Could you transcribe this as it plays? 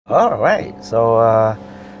All right, so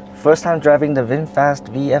first time driving the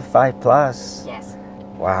VinFast VF5 Plus. Yes.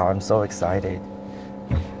 Wow, I'm so excited.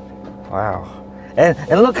 Wow, and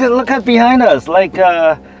look at behind us. Like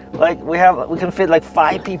we can fit like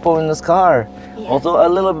 5 people in this car. Yeah.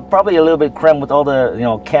 Also probably a little bit cramped with all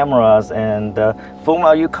the cameras and phone.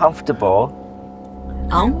 Are you comfortable?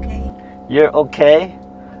 Okay. You're okay.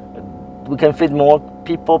 We can fit more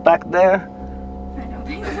people back there. I don't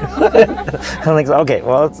think so. I think so. Okay,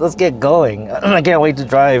 well let's get going. I can't wait to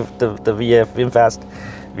drive the VinFast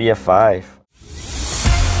VF5.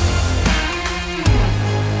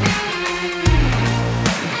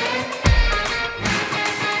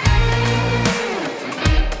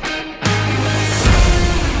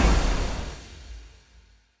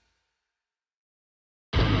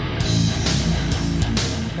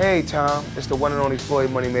 Hey Tom, it's the one and only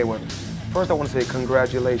Floyd Money Mayweather. First I want to say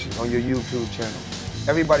congratulations on your YouTube channel.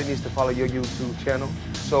 Everybody needs to follow your YouTube channel.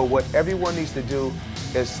 So what everyone needs to do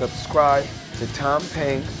is subscribe to Tom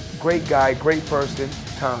Peng. Great guy, great person.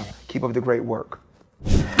 Tom, keep up the great work.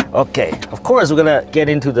 Okay, of course we're gonna get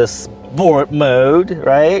into the sport mode,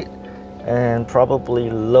 right? And probably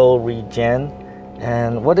low regen.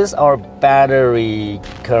 And what is our battery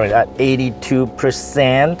current? At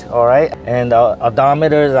 82%, all right? And our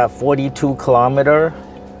odometer is at 42 kilometer,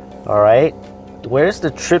 all right? Where's the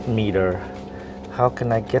trip meter? How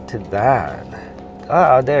can I get to that?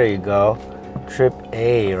 Ah, there you go. Trip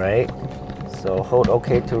A, right? So hold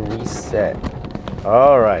OK to reset.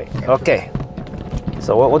 All right, okay.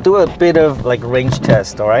 So we'll do a bit of like range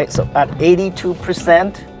test, all right? So at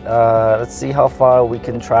 82%, let's see how far we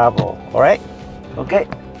can travel, all right? Okay,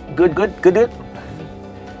 good.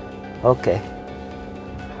 Okay,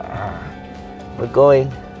 we're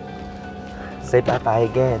going. Say bye-bye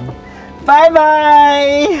again.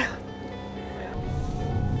 Bye-bye!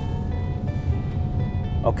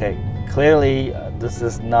 Okay, clearly this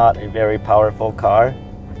is not a very powerful car.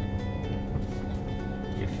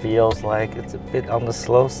 It feels like it's a bit on the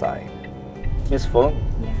slow side. Miss Peng?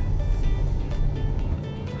 Yeah.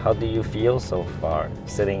 How do you feel so far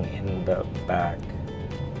sitting in the back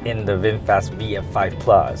in the VinFast VF5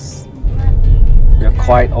 Plus? You're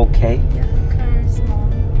quite okay? Yeah, car is small.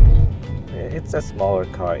 It's a smaller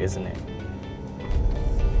car, isn't it?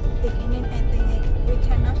 Beginning, I think we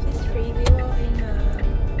cannot fit 3 people in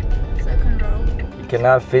the second row. You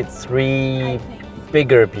cannot fit 3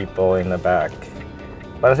 bigger people in the back.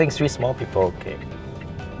 But I think 3 small people okay.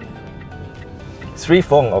 3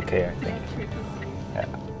 Peng okay, I think. Yeah.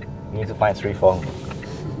 You need to find 3 Peng.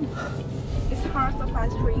 It's hard to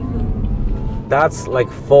find 3 people. That's like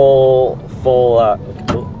full oh,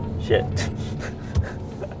 shit.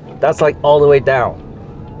 That's like all the way down.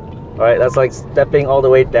 All right, that's like stepping all the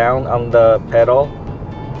way down on the pedal.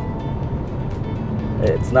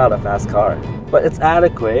 It's not a fast car, but it's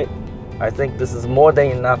adequate. I think this is more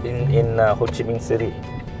than enough in Ho Chi Minh City.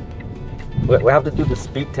 We have to do the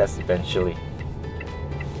speed test eventually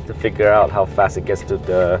to figure out how fast it gets to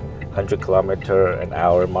the 100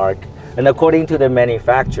 km/h mark. And according to the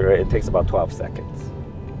manufacturer, it takes about 12 seconds.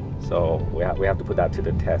 So we have to put that to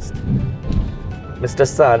the test. Mr.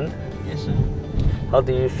 Sun, Yes sir. how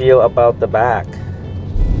do you feel about the back?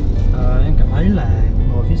 Em cảm thấy là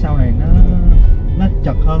ngồi phía sau này nó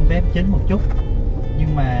chật hơn VF9 một chút,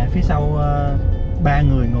 nhưng mà phía sau 3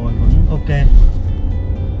 người ngồi vẫn ok.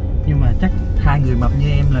 Nhưng mà chắc 2 người mập như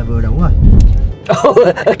em là vừa đủ rồi. Oh,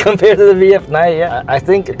 compared to the VF9, yeah. I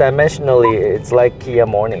think dimensionally it's like Kia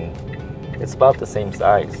Morning. It's about the same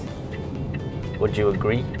size. Would you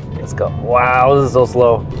agree? Let's go. Wow, this is so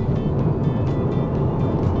slow.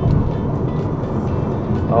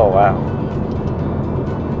 Oh wow.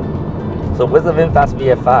 So with the VinFast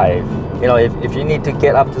VF5, if you need to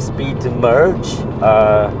get up to speed to merge,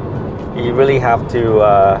 you really have to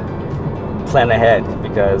plan ahead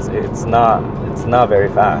because it's not very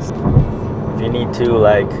fast. If you need to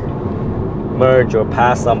like merge or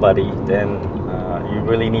pass somebody, then you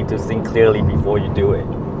really need to think clearly before you do it.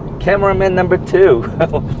 Cameraman number 2.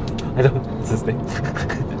 I don't. What's his name?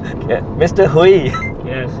 Yeah, Mr. Hui.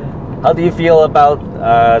 Yes. How do you feel about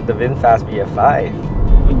the VinFast VF5?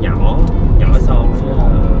 Nhỏ so với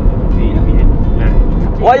VF9.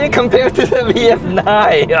 Why you compare to the VF9?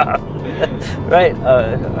 Right?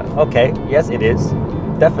 Okay. Yes, it is.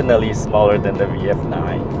 Definitely smaller than the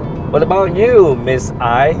VF9. What about you, Miss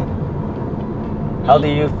I? How do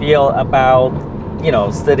you feel about,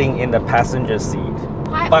 sitting in the passenger seat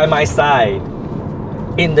by my side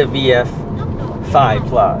in the VF5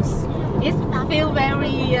 Plus? It feels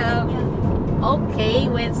very okay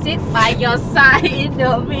when sit by your side in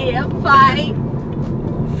the VF5.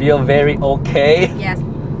 Feel very okay? Yes.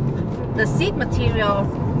 the seat material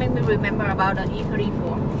make me remember about the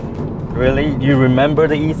E34. Really? You remember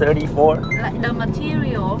the E34? Like the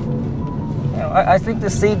material. I think the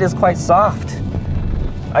seat is quite soft.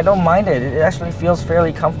 I don't mind it. It actually feels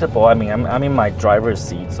fairly comfortable. I mean, I'm in my driver's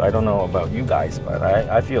seat, so I don't know about you guys, but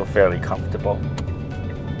I feel fairly comfortable.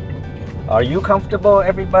 Are you comfortable,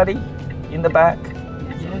 everybody in the back?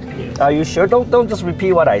 Are you sure? Don't just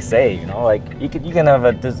repeat what I say. You know, like you can have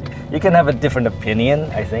a different opinion.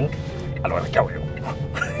 I think. I don't want to kill you.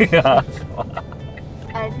 Yeah.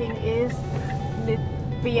 I think the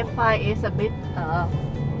VF5 is a bit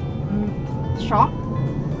short.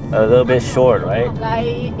 A little bit short, right? Like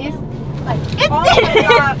it's like Oh my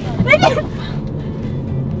god.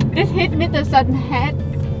 this hit Mr. Sun's head.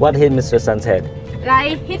 What hit Mr. Sun's head?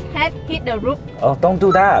 Like his head hit the roof. Oh, don't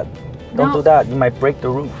do that. Don't No. do that. You might break the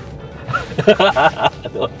roof.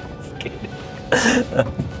 No, just kidding.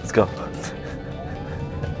 Let's go.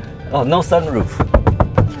 Oh, no sunroof.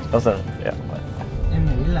 No sunroof. Yeah. Em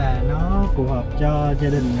nghĩ là nó phù hợp cho gia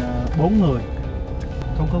đình 4 người.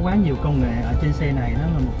 Không có quá nhiều công nghệ ở trên xe này, nó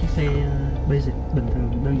là một chiếc xe basic, bình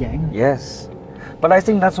thường, đơn giản. Yes. But I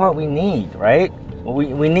think that's what we need, right?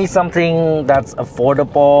 We need something that's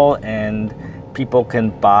affordable and people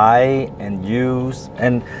can buy and use.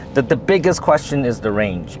 And the biggest question is the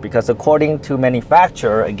range, because according to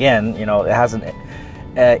manufacturer, again, you know, it has an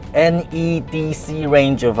NEDC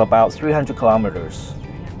range of about 300 kilometers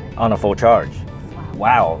on a full charge.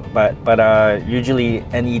 Wow. But usually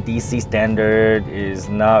NEDC standard is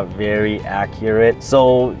not very accurate.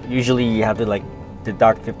 So usually you have to like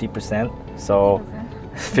deduct 50%. So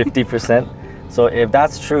 50%. So if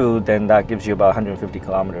that's true, then that gives you about 150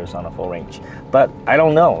 kilometers on a full range. But I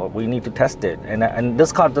don't know. We need to test it. And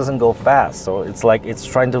this car doesn't go fast. So it's like it's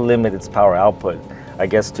trying to limit its power output, I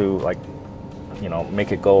guess, to like, you know,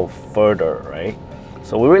 make it go further, right?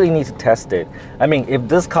 So we really need to test it. I mean, if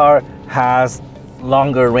this car has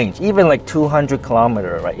longer range, even like 200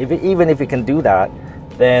 kilometers, right? Even if it can do that,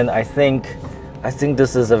 then I think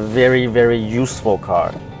this is a very, very useful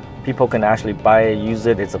car. People can actually buy it, use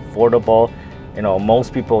it. It's affordable. You know,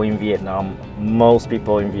 most people in Vietnam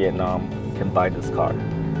can buy this car.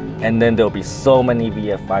 And then there'll be so many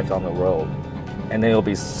VF5s on the road. And then there'll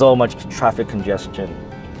be so much traffic congestion.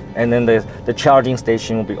 And then the charging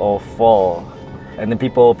station will be all full. And then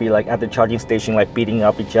people will be like at the charging station like beating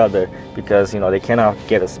up each other because, you know, they cannot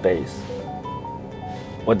get a space.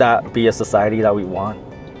 Would that be a society that we want?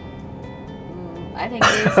 I think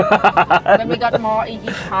it's when we got more EV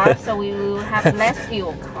cars, so we will have less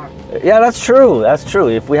fuel cars. Yeah, that's true. That's true.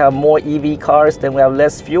 If we have more EV cars, then we have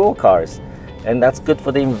less fuel cars. And that's good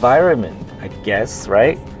for the environment, I guess,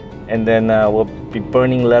 right? And then we'll be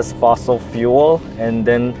burning less fossil fuel, and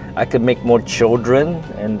then I could make more children,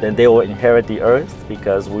 and then they will inherit the earth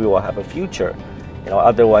because we will have a future. You know,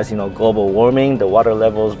 otherwise, you know, global warming, the water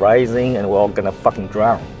level is rising, and we're all gonna fucking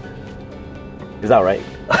drown. Is that right?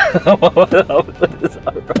 Is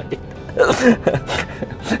that right?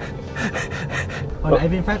 Hồi nãy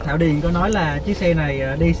VinFast Thảo Điền có nói là chiếc xe này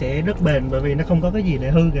đi sẽ rất bền bởi vì nó không có cái gì để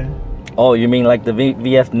hư kìa. Oh, you mean like the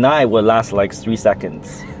VF9 will last like 3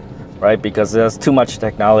 seconds, right? Because there's too much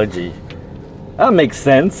technology. That makes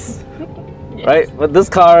sense, Yes. right? But this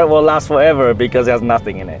car will last forever because it has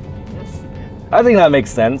nothing in it. Yes. I think that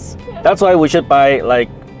makes sense. That's why we should buy like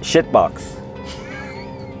shitbox.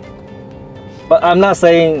 But I'm not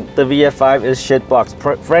saying the VF5 is shitbox.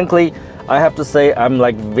 Frankly, I have to say I'm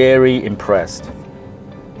like very impressed.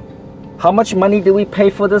 How much money did we pay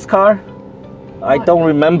for this car? I don't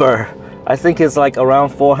remember. I think it's like around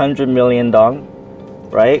 400 million dong,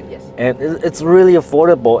 right? Yes. And it's really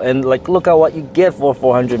affordable. And like, look at what you get for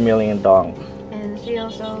 400 million dong. And she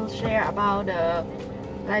also share about the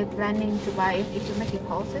like planning to buy if you make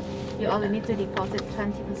deposit, you only need to deposit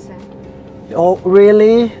 20%. Oh,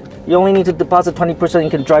 really? You only need to deposit 20%, you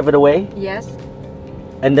can drive it away? Yes.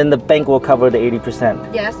 And then the bank will cover the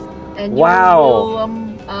 80%. Yes. And Wow. you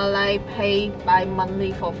will like pay by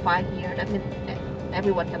monthly for 5 years. That means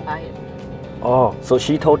everyone can buy it. Oh, so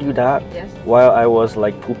she told you that? Yes. While I was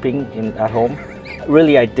like pooping at home?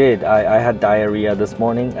 Really, I did. I had diarrhea this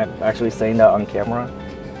morning. I'm actually saying that on camera.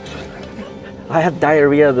 I had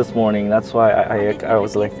diarrhea this morning. That's why I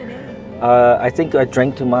was like, I think I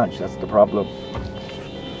drank too much. That's the problem.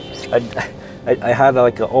 I had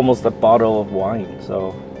like almost a bottle of wine.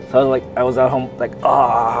 So I was at home like,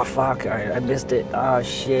 oh fuck, I missed it. Oh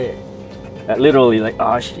shit. Literally like,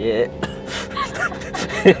 oh shit.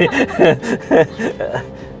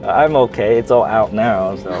 I'm okay. It's all out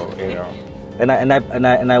now. So you know.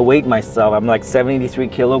 And I weighed myself. I'm like 73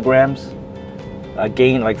 kilograms. I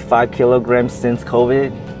gained like 5 kilograms since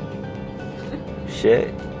COVID.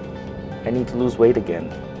 shit. I need to lose weight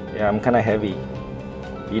again. Yeah, I'm kind of heavy.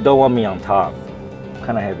 You don't want me on top. I'm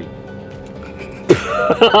kind of heavy.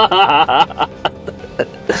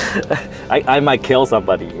 I might kill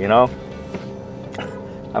somebody, you know?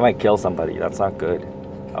 I might kill somebody. That's not good.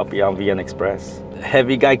 I'll be on VN Express.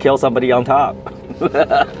 Heavy guy kill somebody on top.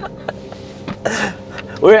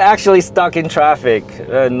 We're actually stuck in traffic.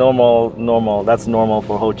 Normal. That's normal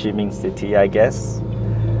for Ho Chi Minh City, I guess.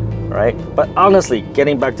 Right? But honestly,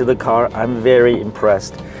 getting back to the car, I'm very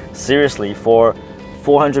impressed. Seriously, for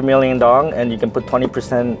 400 million dong and you can put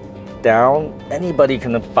 20% down, anybody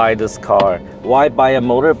can buy this car. Why buy a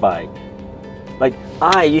motorbike? Like,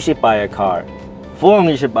 you should buy a car. Phuong,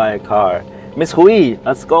 you should buy a car. Miss Hui,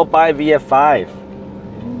 let's go buy VF5.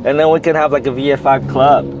 And then we can have like a VF5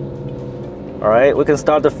 club. All right, we can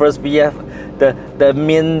start the first VF, the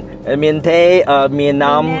Miền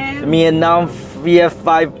Nam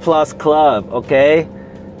VF5 Plus club, okay?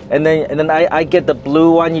 And then I get the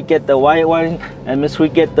blue one, you get the white one, and Miss Hui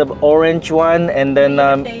get the orange one, and then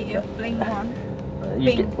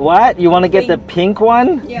what? You want to get the pink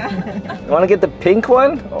one? Yeah. You want to get the pink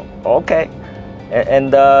one? Oh, okay.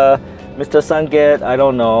 And Mr. Sun get, I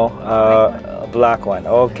don't know, a black one.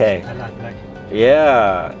 Okay. I like black.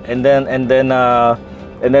 Yeah, and then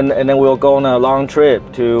we'll go on a long trip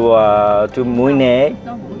to Mui Ne.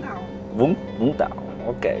 No, Vũng Tàu.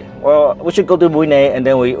 Okay. Well, we should go to Mui Ne and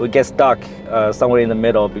then we get stuck somewhere in the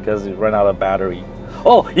middle because we run out of battery.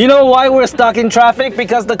 Oh, you know why we're stuck in traffic?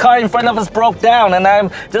 Because the car in front of us broke down and I'm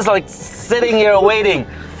just like sitting here waiting.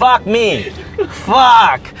 Fuck me.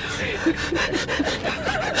 Fuck.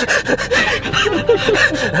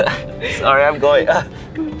 Sorry, I'm going.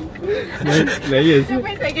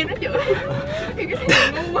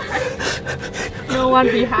 No one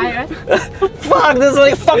behind us. Fuck, this is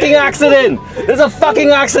like a fucking accident. There's a fucking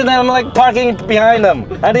accident. I'm like parking behind them.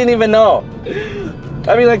 I didn't even know.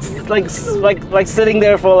 I mean, like sitting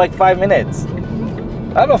there for like 5 minutes.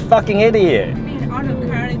 I'm a fucking idiot.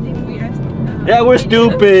 Yeah, we're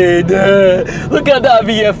stupid. Look at that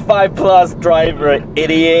VF5 Plus driver,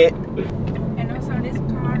 idiot. And also this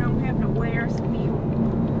car don't have the wear smell.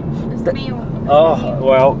 The smell. Oh,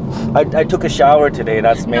 well, I took a shower today.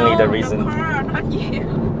 That's mainly the reason. The car, not you.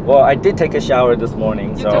 Well, I did take a shower this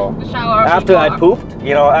morning, You so took the shower after I before. pooped,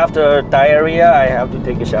 you know, after diarrhea, I have to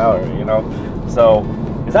take a shower, you know. So,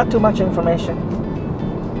 is that too much information?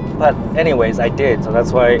 But anyways, I did, so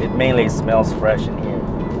that's why it mainly smells fresh in here.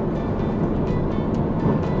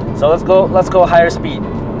 So let's go higher speed.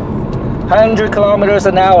 100 kilometers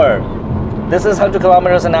an hour. This is 100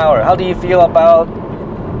 kilometers an hour. How do you feel about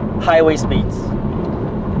highway speeds? I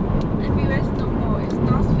feel it's normal. It's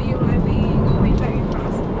not feel like being going very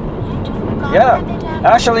fast. Yeah,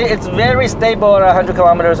 actually it's very stable at 100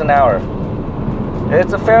 kilometers an hour.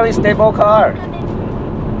 It's a fairly stable car.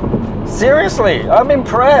 Seriously, I'm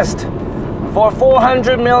impressed. For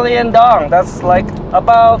 400 million dong, that's like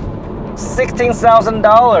about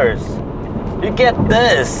 $16,000. You get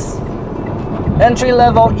this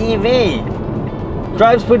entry-level EV.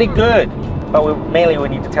 Drives pretty good, but mainly we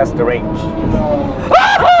need to test the range.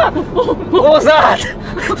 What was that?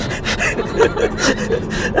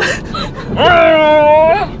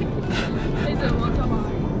 It's a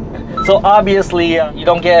motorbike. So obviously you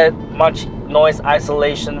don't get much noise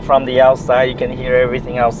isolation from the outside. You can hear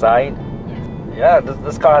everything outside. Yeah,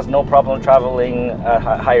 this car has no problem traveling at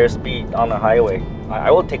higher speed on the highway. I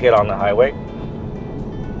will take it on the highway.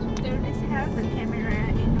 This has a camera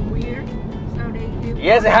in the rear, so they give.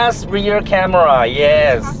 Yes, it has rear camera.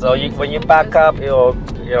 Yes, so when you back up, it'll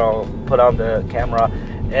put on the camera.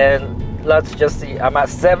 And let's just see. I'm at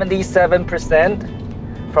 77%.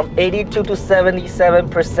 From 82 to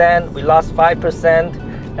 77%. We lost 5%,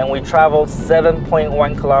 and we traveled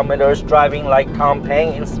 7.1 kilometers, driving like Tom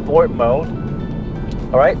Peng in sport mode.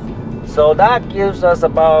 All right, so that gives us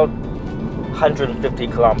about 150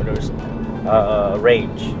 kilometers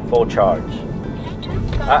range, full charge.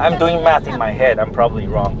 I'm doing math in my head. I'm probably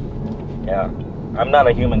wrong. Yeah, I'm not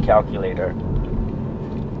a human calculator.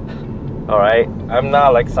 All right, I'm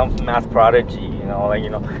not like some math prodigy.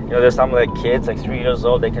 There's some like kids like 3 years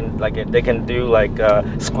old. They can do like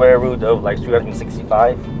square root of like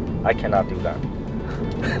 365. I cannot do that.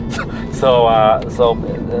 So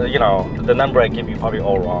the number I give you probably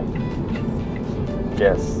all wrong.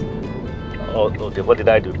 Yes. Oh, what did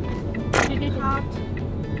I do? It is hot,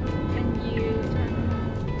 and you.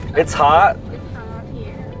 It's hot. It's hot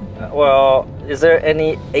here. Well, is there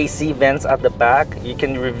any AC vents at the back? You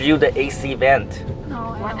can review the AC vent.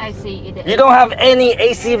 No, What I see is You don't have any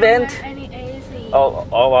AC vent? Any AC. Oh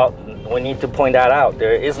well, we need to point that out.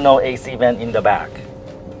 There is no AC vent in the back.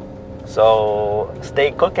 So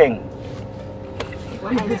stay cooking.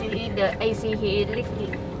 What I see the AC here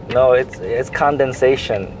leaking. No, it's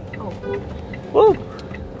condensation. Oh. Woo!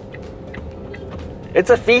 It's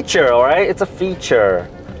a feature, all right? It's a feature.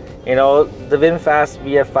 You know, the VinFast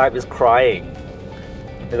VF5 is crying.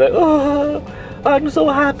 It's like, oh, I'm so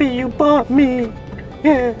happy you bought me.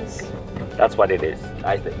 Yes. That's what it is,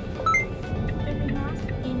 I think.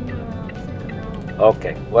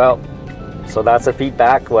 Okay, well, so that's the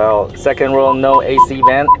feedback. Well, second row, no AC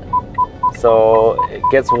vent. So it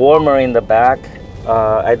gets warmer in the back.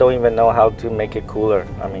 I don't even know how to make it cooler.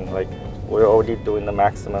 I mean, like, we're already doing the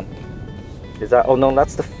maximum. Is that, oh no,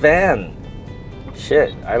 that's the fan.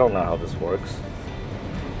 Shit, I don't know how this works.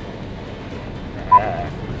 Ah.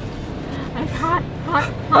 I'm hot.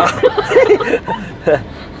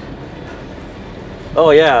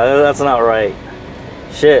 Oh yeah, that's not right.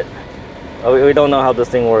 Shit. Oh, we don't know how this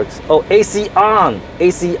thing works. Oh, AC on,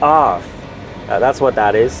 AC off. That's what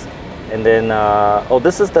that is. And then, oh,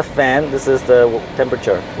 this is the fan. This is the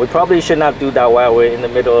temperature. We probably should not do that while we're in the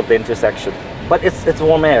middle of the intersection. But it's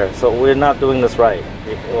warm air, so we're not doing this right.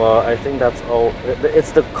 Well, I think that's all.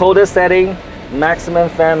 It's the coldest setting, maximum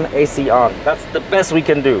fan, AC on. That's the best we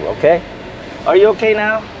can do, okay? Are you okay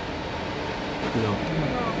now? No.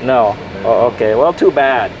 No. Oh, okay. Well, too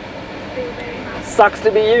bad. Sucks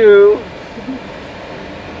to be you.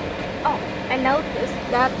 Oh, I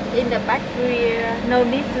noticed that in the back rear, no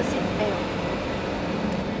need to seat belt.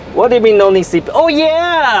 What do you mean no need seat? Oh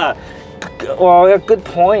yeah. Well, good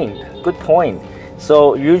point. Good point.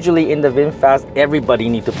 So usually in the VinFast, everybody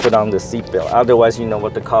needs to put on the seatbelt. Otherwise, you know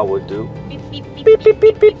what the car would do.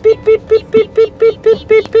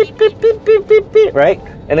 Right?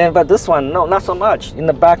 And then, but this one, no, not so much. In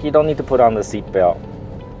the back, you don't need to put on the seatbelt.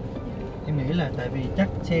 Em nghĩ là tại vì chắc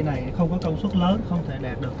xe này không có công suất lớn, không thể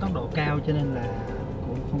đạt được tốc độ cao cho nên là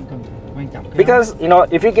cũng không cần quan trọng. Because, you know,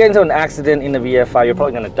 if you get into an accident in the VF5, you're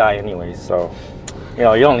probably going to die anyway. So, you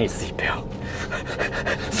know, you don't need seatbelt.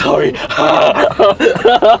 Sorry.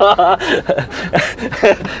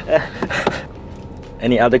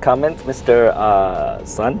 Any other comments, Mr.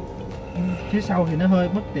 Sun? Phía sau thì nó hơi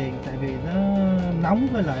bất tiện tại vì nó nóng,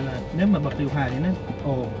 với lại là nếu mà bật điều hòa thì nó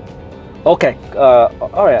ồn. Okay,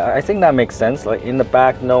 all right. I think that makes sense. Like in the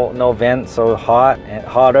back, no vent, so hot and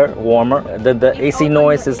hotter, warmer. The AC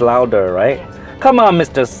noise is louder, right? Come on,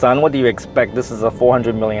 Mr. Sun. What do you expect? This is a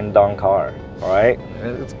 $400 million car, all right?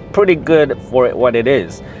 It's pretty good for what it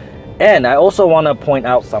is. And I also want to point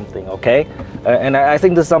out something, okay? And I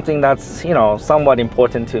think this is something that's, you know, somewhat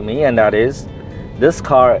important to me, and that is, this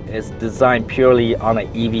car is designed purely on an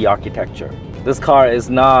EV architecture. This car is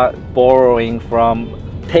not borrowing from,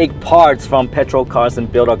 take parts from petrol cars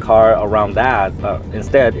and build a car around that.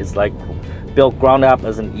 Instead, it's like built ground up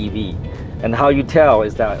as an EV. And how you tell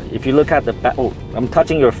is that if you look at the back, oh, I'm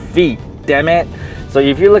touching your feet, damn it. So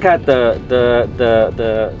if you look at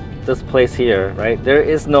this place here, right,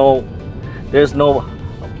 there's no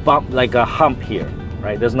bump, like a hump here,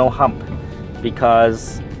 right? There's no hump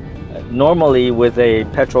because normally with a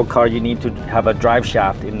petrol car, you need to have a drive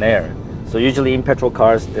shaft in there. So usually in petrol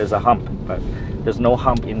cars, there's a hump, but there's no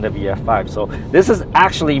hump in the VF5. So this is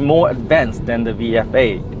actually more advanced than the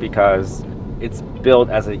VF8 because it's built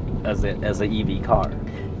as a EV car.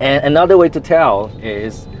 And another way to tell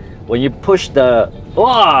is when you push the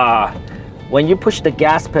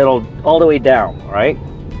gas pedal all the way down, right?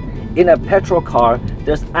 In a petrol car,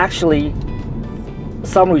 there's actually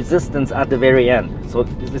some resistance at the very end. So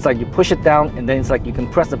it's like you push it down, and then it's like you can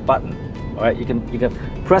press a button. All right, you can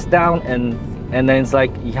press down, and then it's like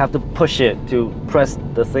you have to push it to press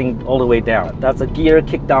the thing all the way down. That's a gear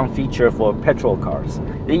kick down feature for petrol cars.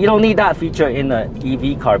 You don't need that feature in an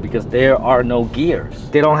EV car because there are no gears.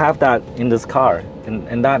 They don't have that in this car,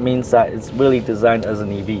 and that means that it's really designed as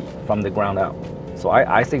an EV from the ground up. So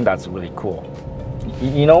I think that's really cool.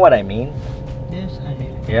 You know what I mean? Yes, I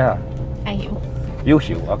hear. Yeah. I hear. You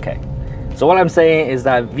hear, okay. So what I'm saying is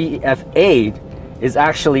that VF8 is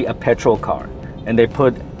actually a petrol car, and they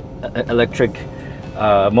put an electric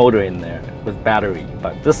motor in there with battery,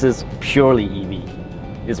 but this is purely EV,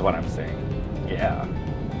 is what I'm saying. Yeah,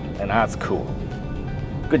 and that's cool.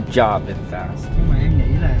 Good job, VinFast. Nhưng mà em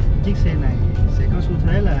nghĩ là chiếc xe này sẽ có xu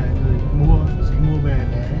thế là người mua sẽ mua về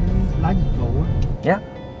để lái dịch vụ. Yeah.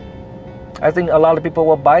 I think a lot of people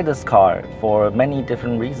will buy this car for many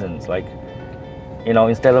different reasons. Like, you know,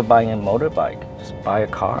 instead of buying a motorbike, just buy a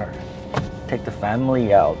car. Take the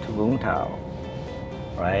family out to Vũng,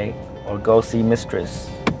 right? Or go see Mistress.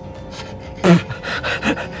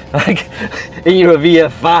 Like, in your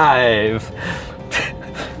VF5.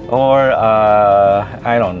 Or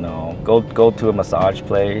I don't know, go to a massage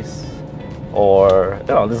place, or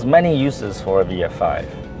there's many uses for a VF5.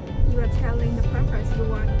 You are telling the purpose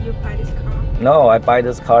you buy this car. No, I buy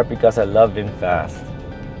this car because I love VinFast.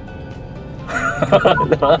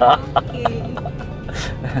 Okay.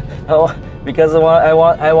 Oh, because I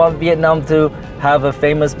want Vietnam to have a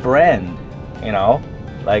famous brand,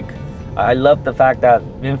 like I love the fact that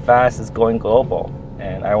VinFast is going global,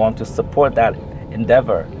 and I want to support that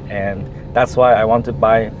endeavor, and that's why I want to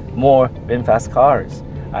buy more VinFast cars.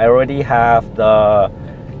 I already have the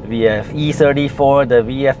E34, the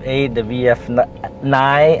VF8, the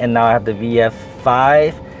VF9, and now I have the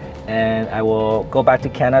VF5, and I will go back to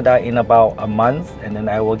Canada in about a month, and then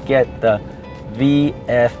I will get the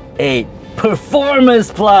VF8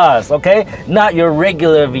 Performance Plus, okay? Not your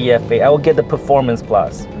regular VF8. I will get the Performance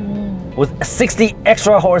Plus with 60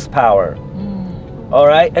 extra horsepower. All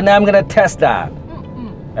right, and then I'm gonna test that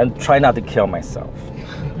and try not to kill myself.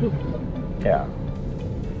 Yeah,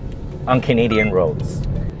 on Canadian roads,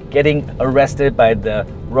 getting arrested by the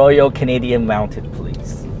Royal Canadian Mounted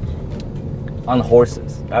Police on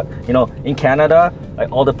horses. In Canada, like,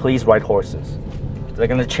 all the police ride horses. They're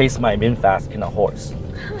gonna chase my VinFast in a horse.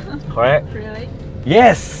 Correct? Really?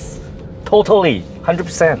 Yes, totally,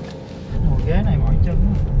 100%. Ngồi ghế này mỏi chân.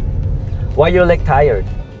 Why your leg tired?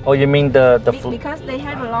 Oh, you mean the Because they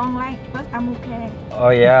have a long leg, but I'm okay. Oh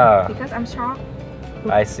yeah. Because I'm short.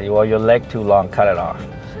 I see. Well, your leg too long. Cut it off.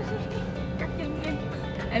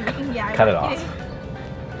 Cut it off.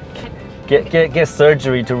 Get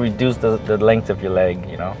surgery to reduce the length of your leg.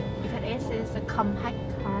 Because this is a compact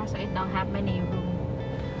car, so it don't have many room.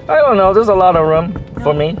 I don't know. There's a lot of room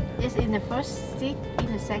for me. It's in the first seat.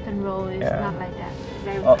 In the second row, it's not like that.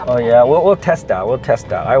 Very Oh yeah. We'll test that. We'll test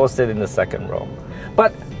that. I will sit in the second row.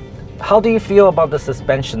 But how do you feel about the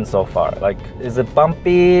suspension so far? Like, is it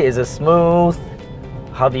bumpy? Is it smooth?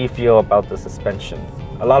 How do you feel about the suspension?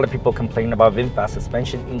 A lot of people complain about VinFast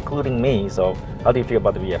suspension, including me. So, how do you feel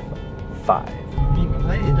about the VF5? Mình cảm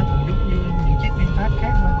thấy thì nó cũng giống như những chiếc VinFast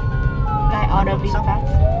khác thôi. Like other VinFast,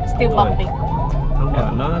 still bumping. Đúng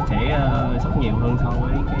rồi, nó sẽ sốc nhiều hơn so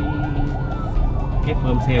với cái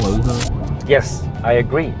form xe bự hơn. Yes, I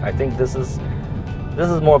agree. I think this is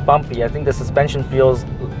more bumpy. I think the suspension feels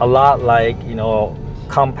a lot like,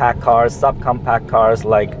 compact cars, subcompact cars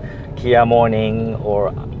like Kia Morning,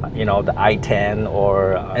 or the i10,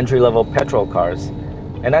 or entry-level petrol cars.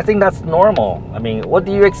 And I think that's normal. I mean, what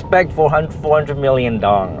do you expect for 400 million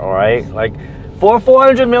dong, all right? Like, for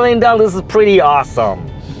 400 million dong, this is pretty awesome.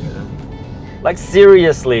 Like,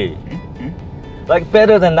 seriously. Like,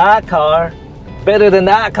 better than that car. Better than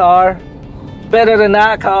that car. Better than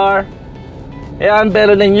that car. Yeah, I'm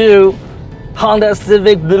better than you. Honda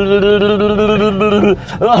Civic.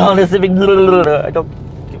 Honda Civic. I don't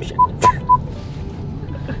give a shit.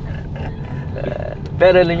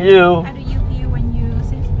 Better than you. How do you feel when you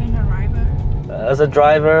sit in a driver? As a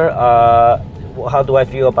driver, how do I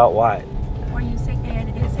feel about what? When you sit in,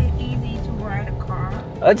 is it easy to ride a car?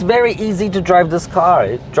 It's very easy to drive this car.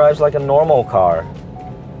 It drives like a normal car.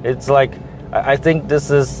 It's like, I think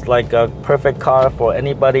this is like a perfect car for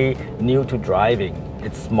anybody new to driving.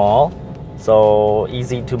 It's small, so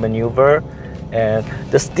easy to maneuver, and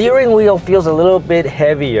the steering wheel feels a little bit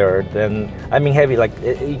heavier than, heavy, like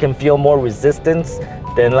you can feel more resistance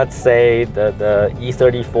than, let's say, the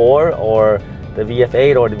E34 or the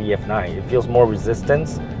VF8 or the VF9. It feels more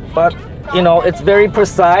resistance, but it's very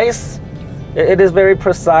precise. It is very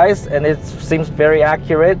precise, and it seems very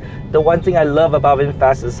accurate. The one thing I love about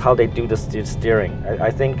VinFast is how they do the steering.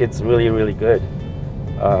 I think it's really, really good.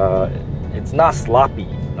 It's not sloppy.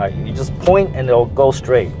 Like, you just point and it'll go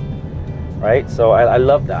straight, right? So I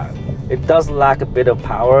love that. It does lack a bit of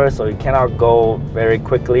power, so you cannot go very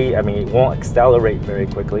quickly. I mean, it won't accelerate very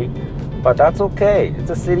quickly, but that's okay. It's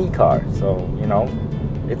a city car, so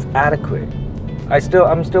it's adequate.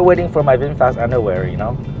 I'm still waiting for my VinFast underwear,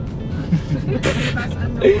 VinFast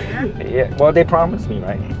underwear? Yeah, well, they promised me,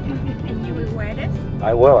 right? And you will wear this?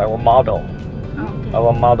 I will model. Okay. I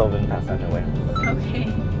will model VinFast underwear.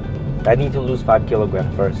 Okay. I need to lose 5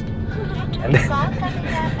 kilograms first, and then,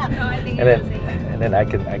 No, I think and then I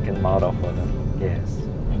can model for them. Yes.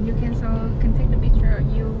 And you can take the picture.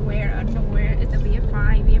 You wear underwear. It's a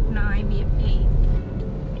VF5, VF9,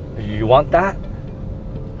 VF8. You want that?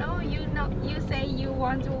 No, you say you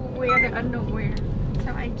want to wear the underwear.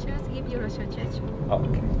 So I just give you a suggestion.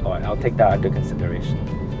 Okay. All right. I'll take that under consideration.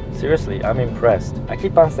 Seriously, I'm impressed. I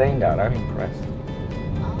keep on saying that. I'm impressed.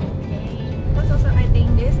 Okay. But also, I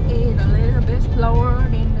think this is a little bit slower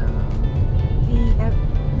than the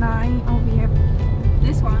VF9 or VF.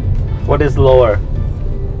 This one. What is lower?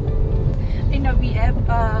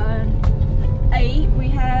 VF8 we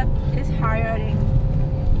have is higher than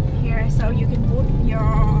here, so you can put your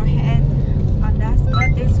hand on that.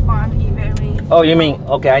 But this one he very. Oh, you mean,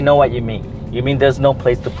 okay, I know what you mean. You mean there's no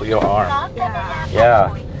place to put your arm. Yeah.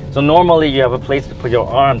 Yeah. So normally you have a place to put your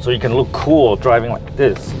arm so you can look cool driving like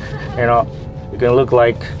this. You know, you can look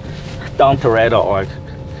like Don Toretto or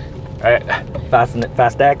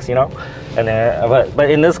Fast X, you know. And but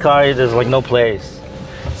in this car there's like no place.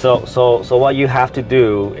 So what you have to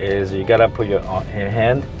do is you gotta put your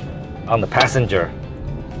hand on the passenger.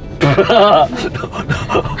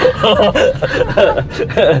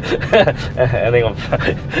 And then,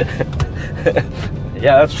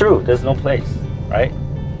 yeah, that's true. There's no place, right,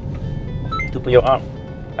 to put your arm.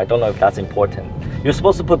 I don't know if that's important. You're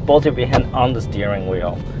supposed to put both of your hands on the steering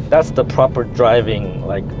wheel. That's the proper driving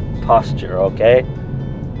like posture, okay?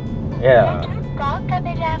 Yeah.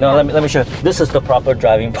 No, let me show you. This is the proper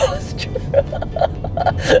driving posture.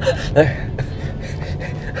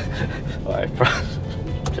 Alright.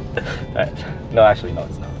 No, actually, no,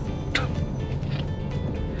 it's not.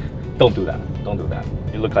 Don't do that. Don't do that.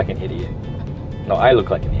 You look like an idiot. No, I look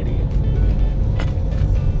like an idiot.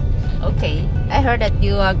 Okay, I heard that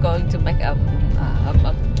you are going to make a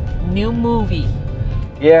new movie.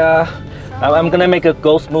 Yeah, I'm gonna make a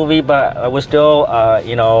ghost movie, but we're still,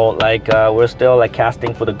 you know, like we're still like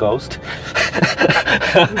casting for the ghost.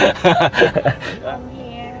 Long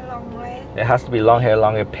hair, long leg. It has to be long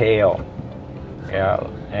hair, pale. Yeah,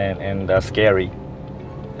 and scary,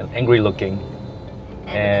 and angry looking.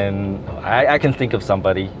 And I can think of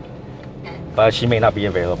somebody, but she may not be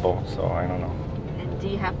available, so I don't know. And do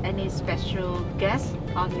you have any special guests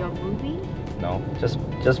on your movie? No, just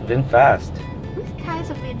VinFast. Which kinds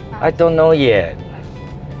of VinFast? I don't know yet.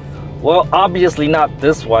 Well, obviously not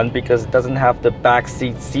this one because it doesn't have the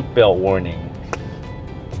backseat seatbelt warning.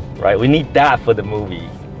 Right, we need that for the movie.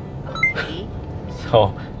 Okay.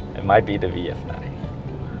 So it might be the VF9.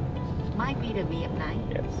 Might be the VF9.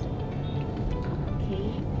 Yes.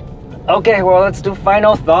 Okay. Okay, well, let's do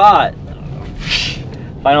final thought.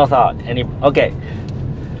 Final thought. Okay.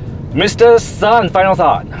 Mr. Sun, final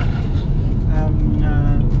thought.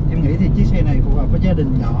 Em nghĩ thì chiếc xe này phù hợp với gia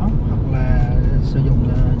đình nhỏ hoặc là sử dụng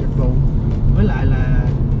dịch vụ. Với lại là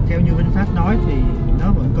theo như VinFast nói thì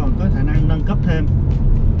nó vẫn còn có khả năng nâng cấp thêm.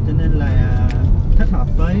 Cho nên là thích hợp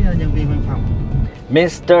với nhân viên văn phòng.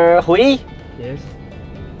 Mr. Huy? Yes.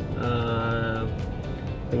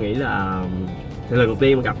 Tôi nghĩ là lần đầu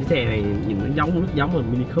tiên mà gặp cái xe này nhìn nó giống là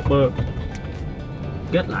Mini Cooper.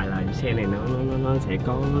 Kết lại là cái xe này nó sẽ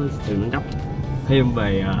có sự nâng cấp thêm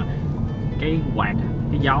về cái quạt,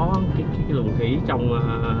 cái gió, cái luồng khí trong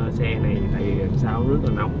xe này, tại vì sao rất là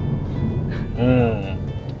nóng.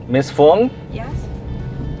 Miss Phương? Yes.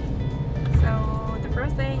 So the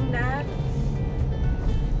first thing that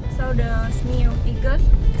the smell is good.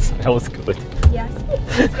 Smells good. Yes,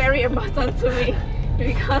 it's very important to me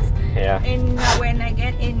because when I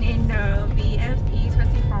get in the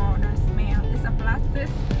VF5 the smell is a plastic,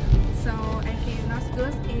 so I feel not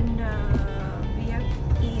good in the VF5.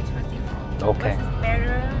 Okay. But it's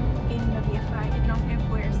better in the VF5. It don't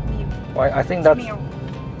have weird smell. Well, I think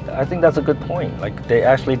that's a good point. Like they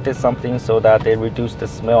actually did something so that they reduce the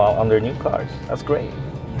smell on their new cars. That's great.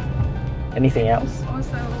 Yeah. Anything else?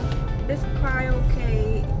 Also, this car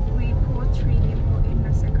okay. We put 3 people in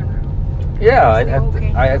the second row. Yeah,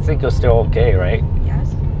 Okay. I think you're still okay, right?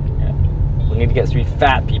 Yes. Yeah. We need to get 3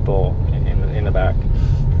 fat people in the back,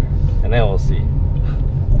 and then we'll see.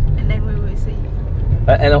 And then we will see.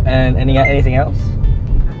 And anything else?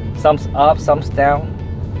 Thumbs up, thumbs down.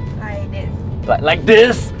 Like this. Like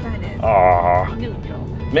this? Like this. Oh, Neutral.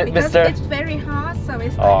 Because Mr. it's very hot, so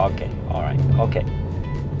it's Oh, like okay. All right. Okay.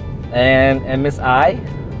 And Miss I?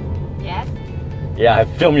 Yes. Yeah,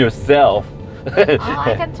 film yourself. Oh,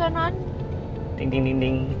 I can turn on. Ding ding ding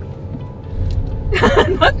ding.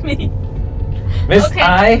 not me. Miss Okay.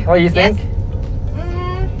 I, what do you think?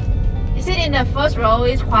 Is it in the first row?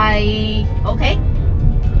 It's quite okay.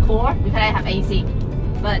 Cool because I have AC,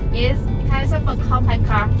 but it's kind of a compact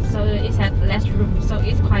car, so it has less room. So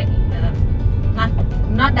it's quite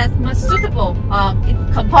not that much suitable.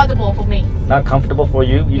 It's comfortable for me. Not comfortable for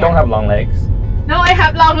you? You don't have long legs. No, I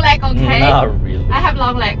have long leg. Okay. Not really. I have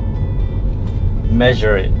long leg.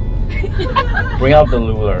 Measure it. Bring out the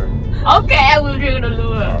ruler. Okay, I will do the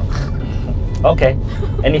lure. Okay.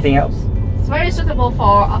 Anything else? It's very suitable for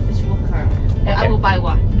office worker. I will buy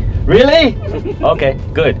one. Really? Okay,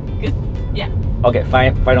 good. Good. Yeah. Okay,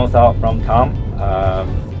 final thought from Tom.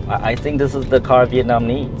 I think this is the car Vietnam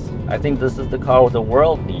needs. I think this is the car the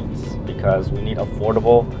world needs because we need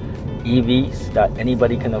affordable EVs that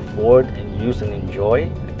anybody can afford and use and enjoy.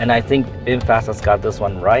 And I think VinFast has got this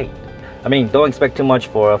one right. I mean, don't expect too much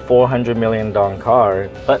for a $400 million car,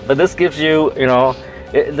 but this gives you, you know,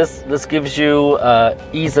 this gives you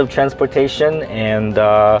ease of transportation and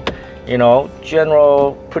you know,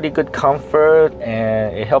 general pretty good comfort,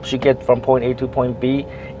 and it helps you get from point A to point B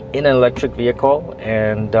in an electric vehicle.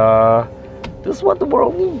 And this is what the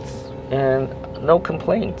world needs, and no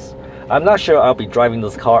complaints. I'm not sure I'll be driving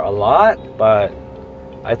this car a lot, but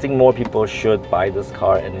I think more people should buy this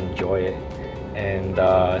car and enjoy it and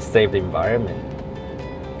save the environment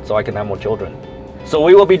so I can have more children. So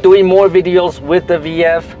we will be doing more videos with the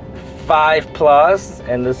VF5 Plus,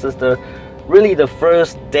 and this is really the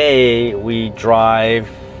first day we drive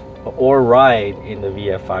or ride in the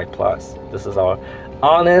VF5 Plus. This is our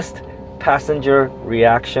honest passenger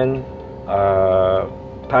reaction,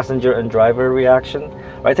 passenger and driver reaction.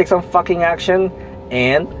 All right, take some fucking action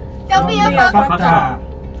and don't be a fucker.